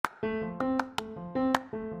Hello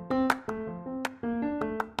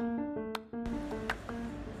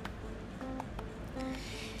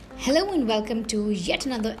and welcome to yet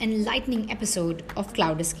another enlightening episode of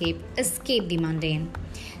Cloud Escape, Escape the Mundane.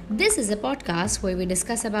 This is a podcast where we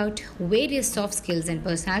discuss about various soft skills and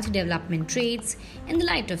personality development traits in the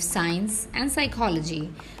light of science and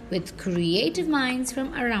psychology with creative minds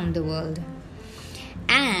from around the world.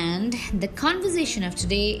 And the conversation of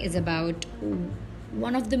today is about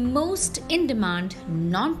one of the most in-demand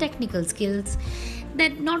non-technical skills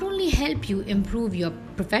that not only help you improve your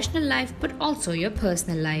professional life but also your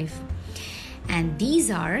personal life. And these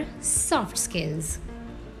are soft skills.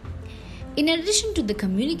 In addition to the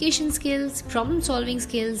communication skills, problem-solving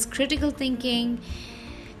skills, critical thinking,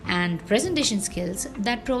 and presentation skills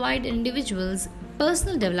that provide individuals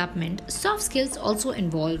personal development, soft skills also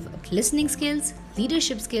involve listening skills,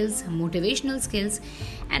 leadership skills, motivational skills,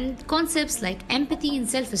 and concepts like empathy and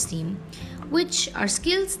self-esteem, which are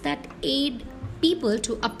skills that aid people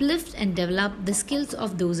to uplift and develop the skills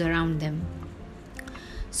of those around them.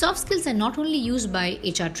 Soft skills are not only used by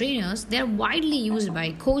HR trainers, they are widely used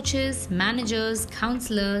by coaches, managers,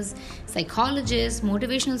 counselors, psychologists,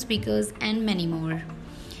 motivational speakers, and many more.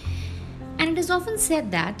 And it is often said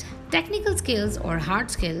that technical skills or hard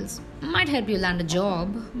skills might help you land a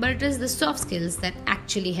job, but it is the soft skills that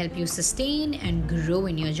actually help you sustain and grow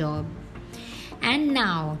in your job. And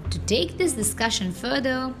now, to take this discussion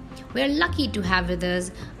further, we are lucky to have with us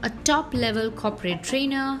a top-level corporate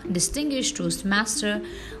trainer, distinguished Toastmaster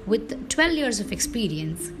with 12 years of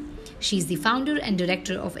experience. She is the founder and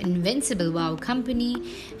director of Invincible Wow Company.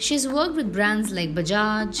 She has worked with brands like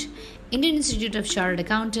Bajaj, Indian Institute of Chartered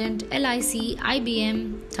Accountant, LIC,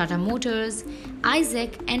 IBM, Tata Motors,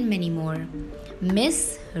 Isaac, and many more.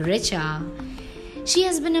 Miss Richa. She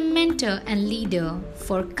has been a mentor and leader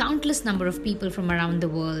for countless number of people from around the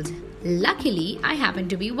world. Luckily, I happen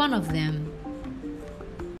to be one of them.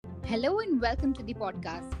 Hello and welcome to the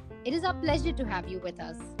podcast. It is our pleasure to have you with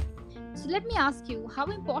us. So let me ask you, how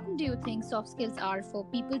important do you think soft skills are for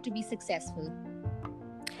people to be successful?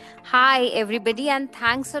 Hi, everybody, and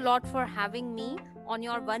thanks a lot for having me on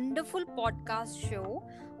your wonderful podcast show.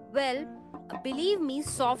 Well, believe me,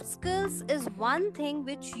 soft skills is one thing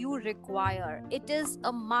which you require. It is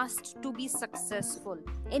a must to be successful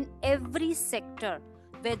in every sector.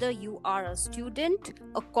 Whether you are a student,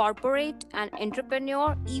 a corporate, an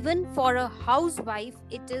entrepreneur, even for a housewife,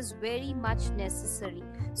 it is very much necessary.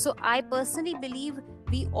 So I personally believe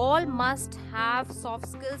we all must have soft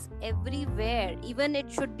skills everywhere. Even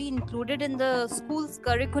it should be included in the school's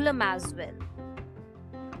curriculum as well.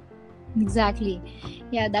 Exactly.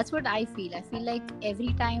 Yeah, that's what I feel. I feel like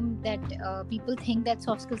every time that people think that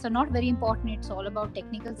soft skills are not very important, it's all about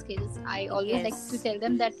technical skills. I always like to tell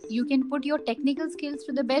them that you can put your technical skills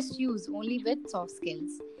to the best use only with soft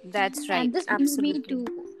skills. That's right. And this brings me Absolutely.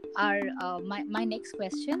 to our my next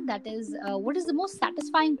question. That is, what is the most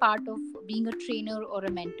satisfying part of being a trainer or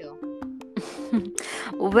a mentor?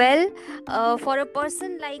 Well, for a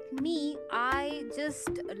person like me, I just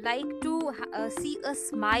like to see a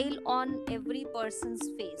smile on every person's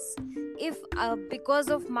face. If because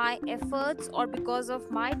of my efforts or because of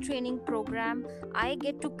my training program, I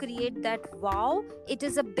get to create that wow, it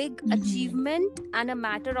is a big achievement and a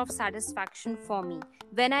matter of satisfaction for me.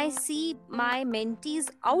 When I see my mentees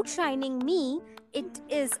outshining me, it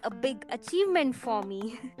is a big achievement for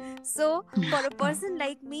me. So for a person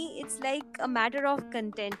like me, it's like a matter of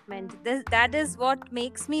contentment. That is what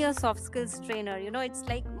makes me a soft skills trainer. It's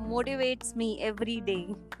like motivates me every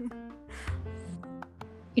day.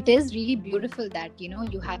 It is really beautiful that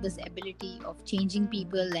you have this ability of changing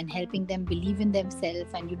people and helping them believe in themselves,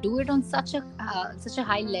 and you do it on such a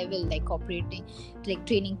high level, like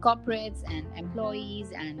training corporates and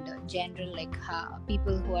employees and general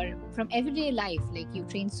people who are from everyday life. Like, you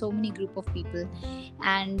train so many group of people,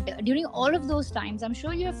 and during all of those times, I'm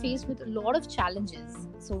sure you're faced with a lot of challenges.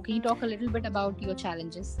 So can you talk a little bit about your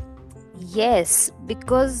challenges? Yes,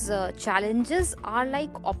 because challenges are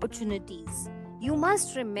like opportunities. You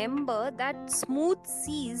must remember that smooth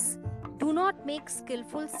seas do not make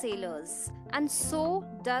skillful sailors, and so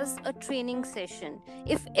does a training session.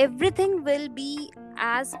 If everything will be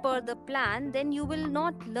as per the plan, then you will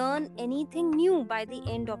not learn anything new by the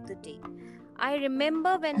end of the day. I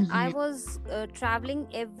remember when I was traveling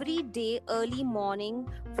every day early morning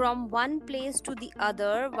from one place to the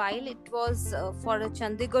other while it was for a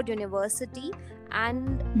Chandigarh University,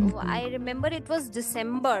 and I remember it was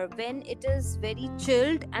December when it is very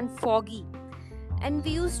chilled and foggy. And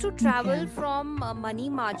we used to Okay. travel from Mani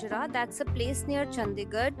Majra, that's a place near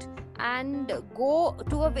Chandigarh, and go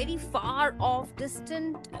to a very far off,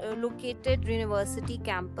 distant located university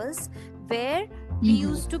campus where we Mm-hmm.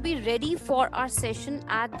 used to be ready for our session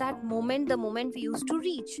at that moment, the moment we used to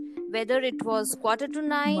reach, whether it was quarter to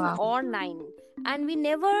 9 Wow. or 9. And we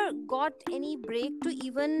never got any break to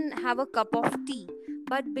even have a cup of tea.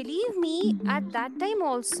 But believe me, at Mm-hmm. that time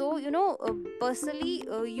also, personally,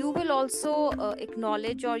 you will also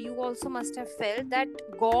acknowledge, or you also must have felt that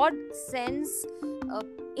God sends uh,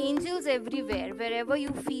 angels everywhere, wherever you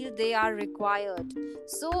feel they are required.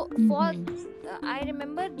 So, Mm-hmm. I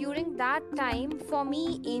remember during that time, for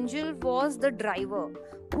me, angel was the driver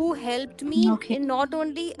who helped me Okay. in not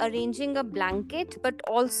only arranging a blanket but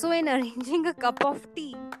also in arranging a cup of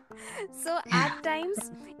tea. So at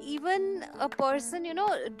times, even a person,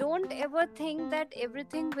 don't ever think that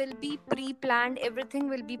everything will be pre-planned, everything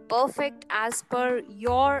will be perfect as per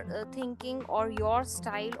your thinking or your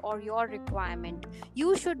style or your requirement.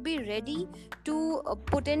 You should be ready to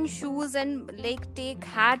put in shoes and like take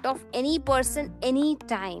hat of any person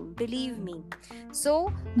anytime, believe me.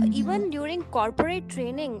 So Mm-hmm. even during corporate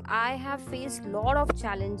training, I have faced lot of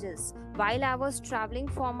challenges while I was traveling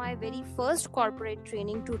for my very first corporate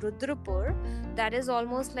training to Rudrapur. That is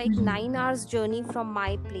almost like Mm-hmm. 9 hours journey from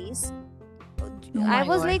my place. Oh I my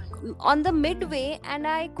was God. like on the midway, and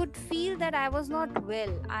I could feel that I was not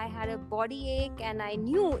well. I had a body ache and I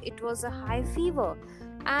knew it was a high fever.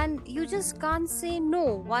 And you just can't say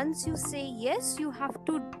no. Once you say yes, you have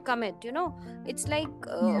to commit. It's like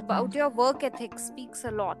Yeah. about your work ethic speaks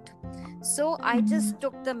a lot. So I Mm-hmm. just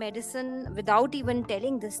took the medicine without even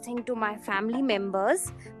telling this thing to my family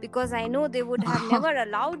members, because I know they would have never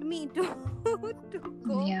allowed me to to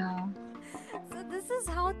go. Yeah. So this is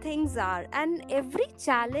how things are, and every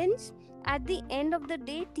challenge at the end of the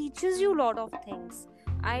day teaches you a lot of things.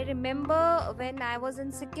 I remember when I was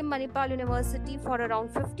in Sikkim Manipal University for around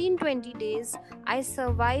 15-20 days, I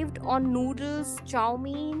survived on noodles, chow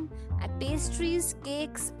mein, pastries,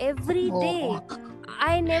 cakes every day. Oh.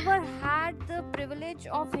 I never had the privilege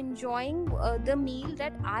of enjoying the meal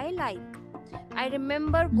that I like. I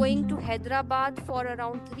remember going to Mm-hmm. Hyderabad for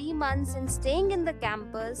around 3 months and staying in the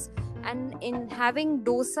campus and in having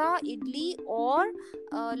dosa, idli, or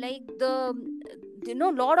like the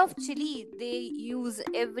lot of chili they use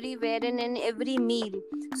everywhere and in every meal.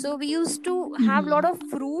 So we used to have lot Mm-hmm. of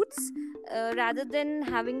fruits rather than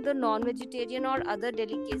having the non-vegetarian or other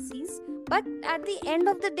delicacies. But at the end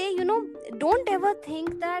of the day, don't ever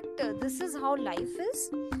think that this is how life is.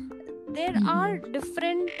 There are Mm-hmm.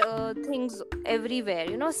 different things everywhere.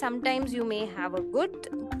 Sometimes you may have a good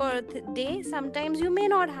day, sometimes you may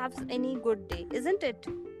not have any good day, isn't it?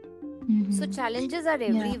 So Mm-hmm. challenges are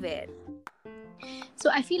Yeah. everywhere. So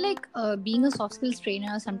I feel like being a soft skills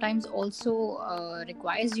trainer sometimes also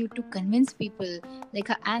requires you to convince people.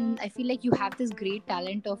 And I feel like you have this great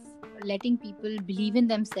talent of letting people believe in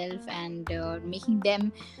themselves and making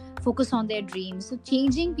them focus on their dreams. So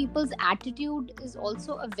changing people's attitude is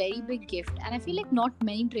also a very big gift, and I feel like not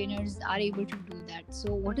many trainers are able to do that.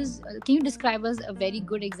 So what is? Can you describe us a very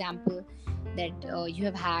good example that you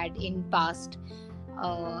have had in past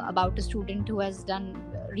about a student who has done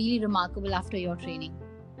really remarkable after your training?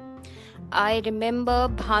 I remember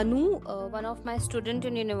Bhanu, one of my student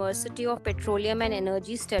in University of Petroleum and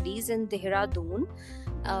Energy Studies in Dehradun.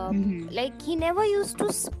 Uh, Mm-hmm. like he never used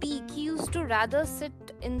to speak. He used to rather sit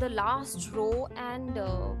in the last row and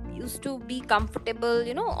used to be comfortable,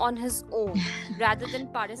 on his own, rather than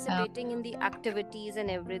Uh, participating in the activities and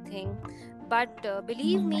everything. But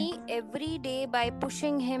believe mm-hmm. me, every day by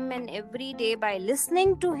pushing him and every day by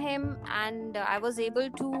listening to him, and I was able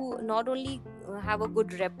to not only have a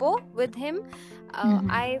good rapport with him, Mm-hmm.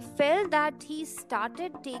 I felt that he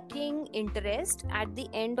started taking interest at the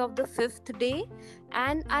end of the fifth day.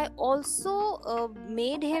 And I also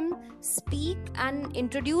made him speak and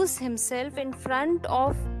introduce himself in front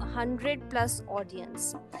of 100 plus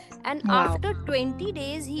audience. And Wow. after 20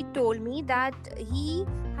 days he told me that he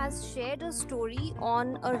has shared a story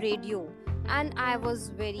on a radio, and I was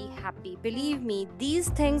very happy. Believe me, these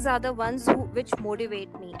things are the ones which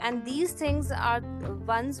motivate me, and these things are the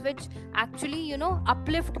ones which actually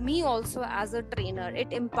uplift me also as a trainer.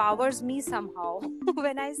 It empowers me somehow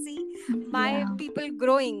when I see my Yeah. people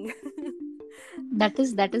growing. That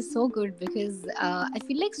is so good, because I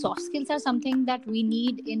feel like soft skills are something that we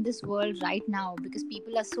need in this world right now, because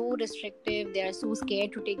people are so restrictive, they are so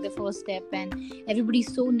scared to take the first step, and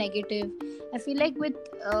everybody's so negative. I feel like with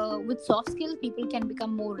soft skills, people can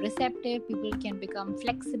become more receptive, people can become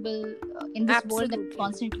flexible in this world that's Absolutely.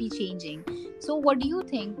 constantly changing. So what do you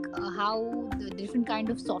think, how the different kind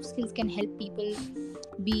of soft skills can help people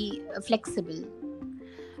be flexible?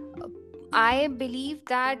 I believe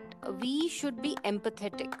that we should be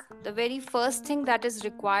empathetic. The very first thing that is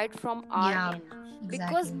required from our Yeah, end.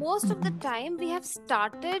 Because exactly. most of the Hmm. time we have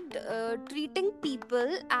started treating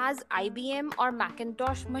people as IBM or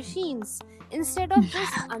Macintosh machines instead of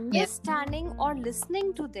just Yeah. understanding or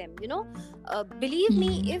listening to them. Believe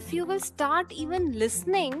me, Mm. if you will start even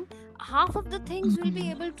listening, half of the things will be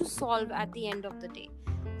Mhm. able to solve at the end of the day.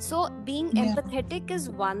 So being Yeah. empathetic is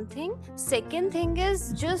one thing. Second thing is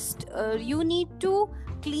just you need to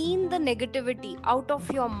clean the negativity out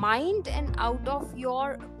of your mind and out of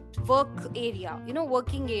your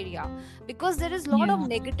working area, because there is a lot of Yeah.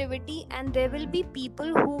 negativity and there will be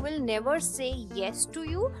people who will never say yes to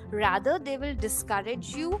you, rather they will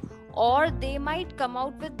discourage you, or they might come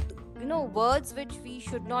out with words which we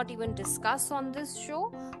should not even discuss on this show.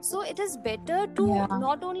 So it is better to Yeah.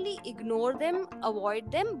 not only ignore them,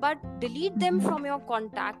 avoid them, but delete them Mhm. from your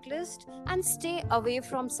contact list and stay away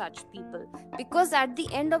from such people, because at the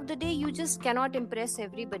end of the day you just cannot impress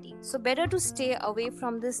everybody. So better to stay away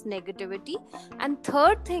from this negativity. And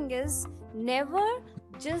third thing is, never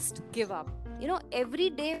just give up. Every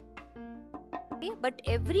day, but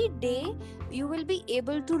every day you will be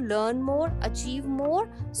able to learn more, achieve more.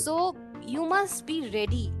 So you must be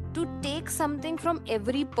ready to take something from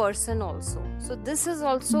every person also. So this is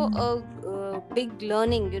also Mhm. a big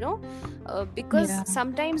learning, because Yeah.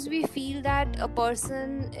 sometimes we feel that a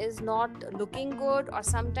person is not looking good, or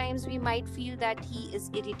sometimes we might feel that he is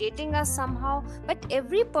irritating us somehow, but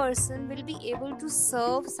every person will be able to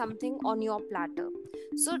serve something on your platter.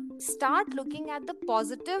 So start looking at the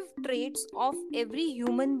positive traits of every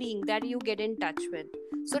human being that you get in touch with.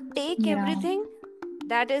 So take Yeah. everything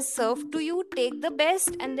that is served to you, take the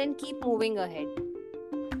best, and then keep moving ahead.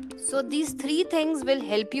 So these three things will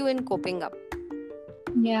help you in coping up.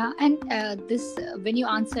 Yeah, and this when you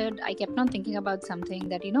answered, I kept on thinking about something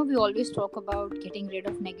that we always talk about getting rid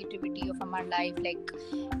of negativity from our life, like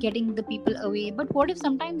getting the people away. But what if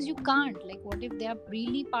sometimes you can't? Like, what if they are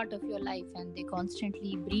really part of your life and they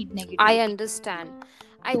constantly breed I negativity? understand.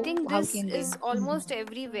 I So think how this can they? is almost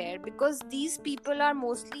everywhere, because these people are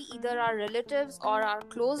mostly either our relatives or our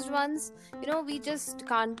closed ones. We just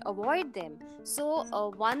can't avoid them. So,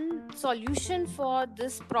 one solution for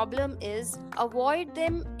this problem is avoid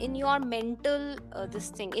them in your mental,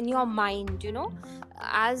 this thing, in your mind,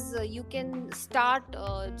 as you can start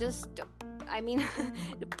just. I mean,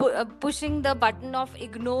 pushing the button of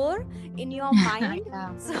ignore in your mind.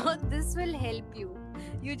 Yeah. So, this will help you.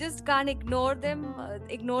 You just can't ignore them,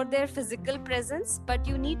 ignore their physical presence, but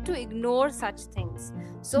you need to ignore such things.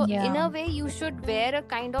 So in Yeah. a way you should wear a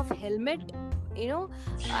kind of helmet, you know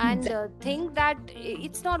and Exactly. think that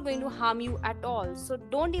it's not going to harm you at all, so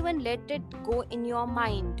don't even let it go in your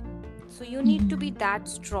mind. So you need to be Mhm. that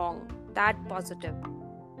strong, that positive.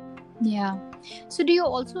 Yeah. So, do you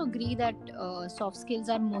also agree that soft skills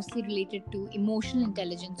are mostly related to emotional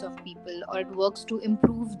intelligence of people, or it works to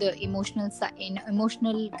improve the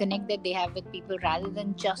emotional connect that they have with people rather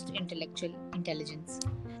than just intellectual intelligence?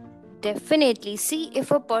 Definitely. See, if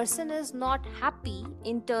a person is not happy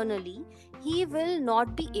internally, he will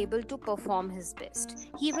not be able to perform his best.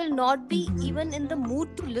 He will not be even in the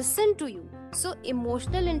mood to listen to you. So,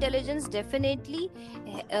 emotional intelligence definitely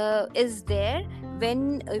is there.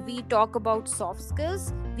 When we talk about soft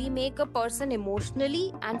skills, we make a person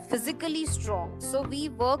emotionally and physically strong. So, we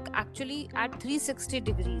work actually at 360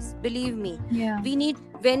 degrees. Believe me, Yeah. we need,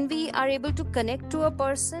 when we are able to connect to a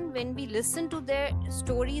person, when we listen to their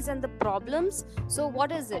stories and the problems, so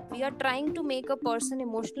what is it, we are trying to make a person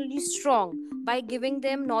emotionally strong by giving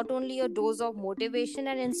them not only a dose of motivation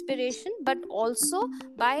and inspiration, but also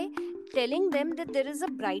by telling them that there is a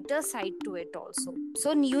brighter side to it also.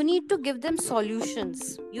 So you need to give them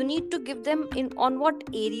solutions, you need to give them in on what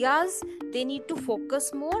areas they need to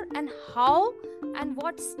focus more, and how and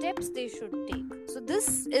what steps they should take. So,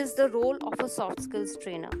 this is the role of a soft skills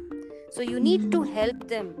trainer. So, you need to Mhm. help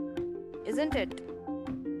them, isn't it?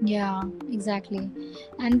 Yeah, exactly.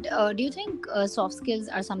 And do you think soft skills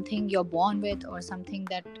are something you're born with, or something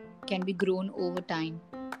that can be grown over time?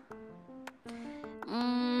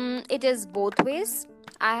 It is both ways.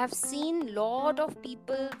 I have seen lot of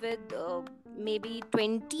people with maybe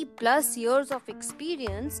 20 plus years of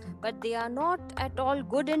experience, but they are not at all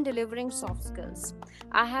good in delivering soft skills.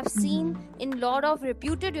 I have seen in lot of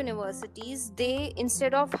reputed universities, they,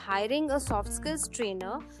 instead of hiring a soft skills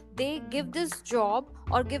trainer, they give this job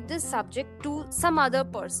or give this subject to some other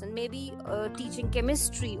person, maybe teaching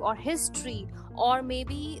chemistry or history, or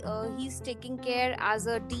maybe he's taking care as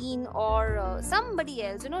a dean, or somebody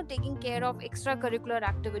else, taking care of extracurricular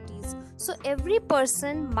activities. So every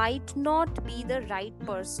person might not be the right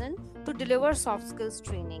person to deliver soft skills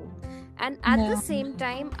training. And at the same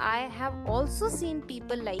time, I have also seen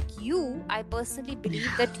people like you. I personally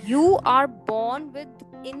believe that you are born with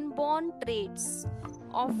inborn traits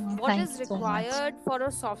of what is required for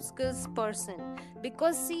a soft skills person.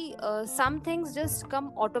 Because see, some things just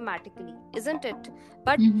come automatically, isn't it?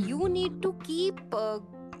 But you need to keep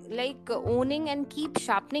owning and keep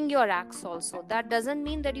sharpening your axe also. That doesn't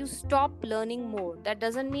mean that you stop learning more. That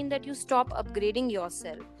doesn't mean that you stop upgrading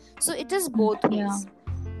yourself. So it is both ways.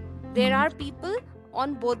 There are people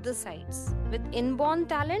on both the sides, with inborn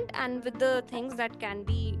talent and with the things that can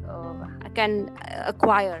be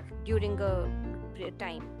acquire during a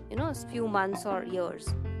time, a few months or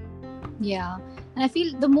years. Yeah, and I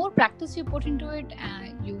feel the more practice you put into it,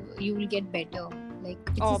 you will get better. Like,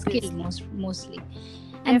 it's obviously a skill mostly.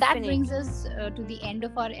 And that brings us to the end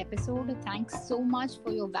of our episode. Thanks so much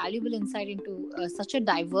for your valuable insight into such a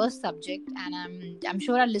diverse subject, and I'm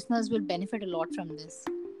sure our listeners will benefit a lot from this.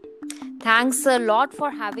 Thanks a lot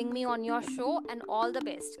for having me on your show, and all the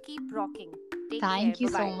best. Keep rocking. Take care. Thank you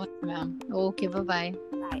so much, ma'am. Okay, bye-bye.